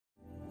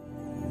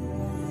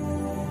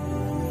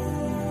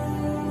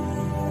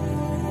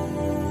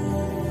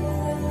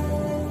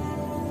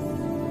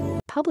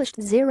published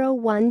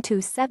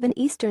 0127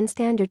 Eastern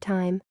Standard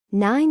Time,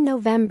 9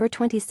 November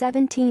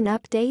 2017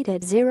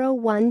 updated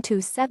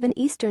 0127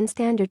 Eastern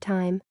Standard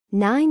Time,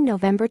 9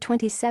 November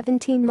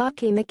 2017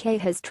 Malky Mackay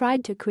has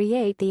tried to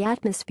create the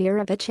atmosphere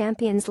of a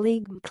Champions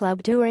League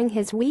club during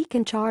his week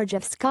in charge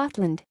of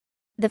Scotland.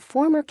 The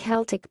former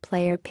Celtic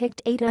player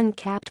picked 8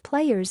 uncapped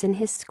players in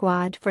his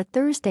squad for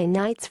Thursday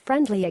night's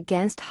friendly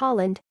against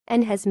Holland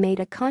and has made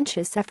a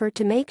conscious effort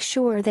to make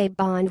sure they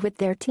bond with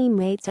their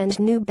teammates and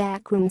new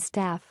backroom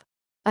staff.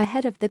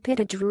 Ahead of the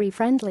Pittodrie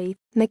friendly,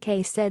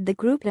 Mackay said the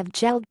group have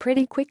gelled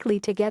pretty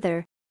quickly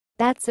together.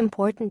 "That's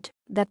important,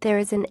 that there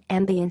is an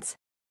ambience."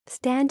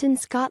 Standin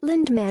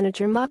Scotland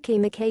manager Malky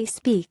Mackay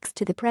speaks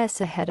to the press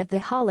ahead of the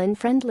Holland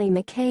friendly.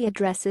 Mackay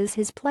addresses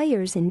his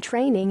players in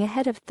training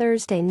ahead of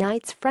Thursday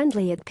night's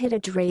friendly at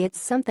Pittodrie.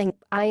 "It's something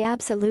I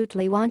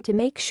absolutely want to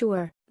make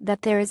sure,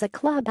 that there is a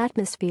club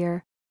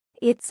atmosphere.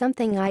 It's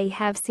something I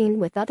have seen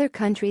with other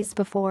countries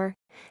before,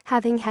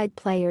 having had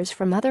players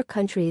from other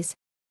countries.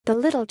 The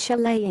little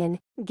Chilean,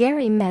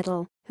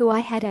 Medel, who I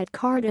had at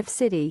Cardiff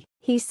City,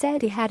 he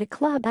said he had a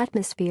club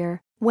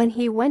atmosphere when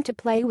he went to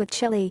play with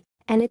Chile.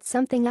 And it's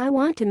something I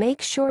want to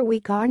make sure we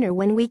garner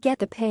when we get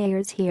the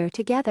players here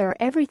together,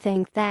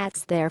 everything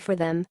that's there for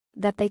them,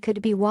 that they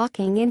could be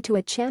walking into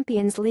a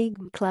Champions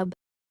League club.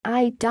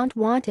 I don't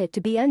want it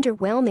to be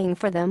underwhelming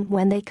for them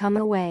when they come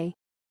away.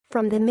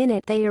 From the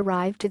minute they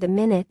arrive to the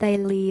minute they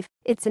leave,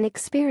 it's an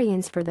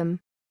experience for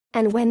them.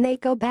 And when they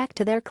go back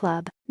to their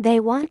club, they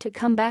want to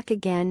come back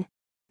again."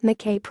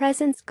 Mackay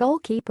presents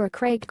goalkeeper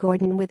Craig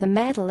Gordon with a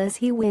medal as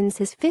he wins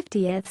his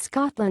 50th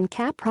Scotland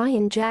cap.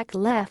 Ryan Jack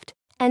left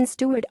and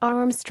Stuart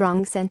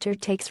Armstrong centre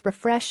takes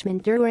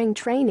refreshment during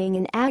training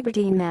in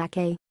Malky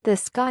Mackay, the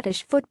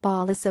Scottish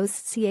Football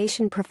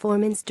Association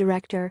performance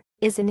director,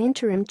 is in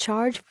interim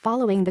charge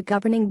following the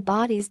governing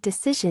body's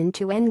decision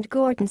to end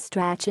Gordon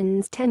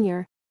Strachan's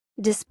tenure.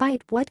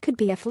 Despite what could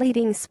be a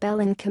fleeting spell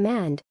in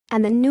command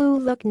and the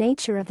new-look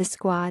nature of the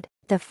squad,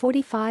 the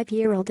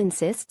 45-year-old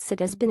insists it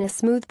has been a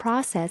smooth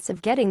process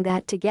of getting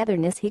that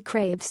togetherness he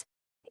craves.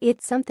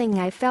 "It's something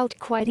I felt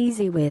quite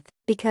easy with,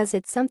 because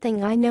it's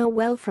something I know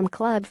well from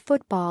club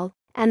football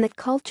and the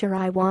culture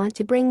I want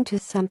to bring to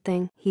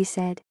something," he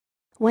said.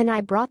 "When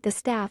I brought the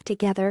staff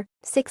together,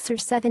 6 or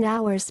 7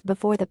 hours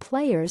before the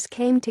players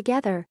came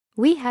together,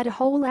 we had a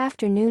whole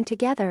afternoon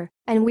together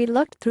and we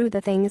looked through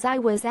the things I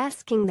was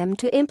asking them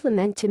to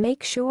implement to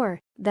make sure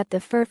that the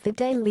first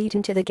day lead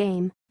into the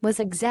game was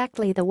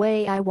exactly the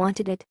way I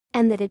wanted it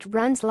and that it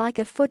runs like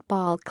a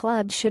football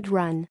club should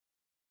run."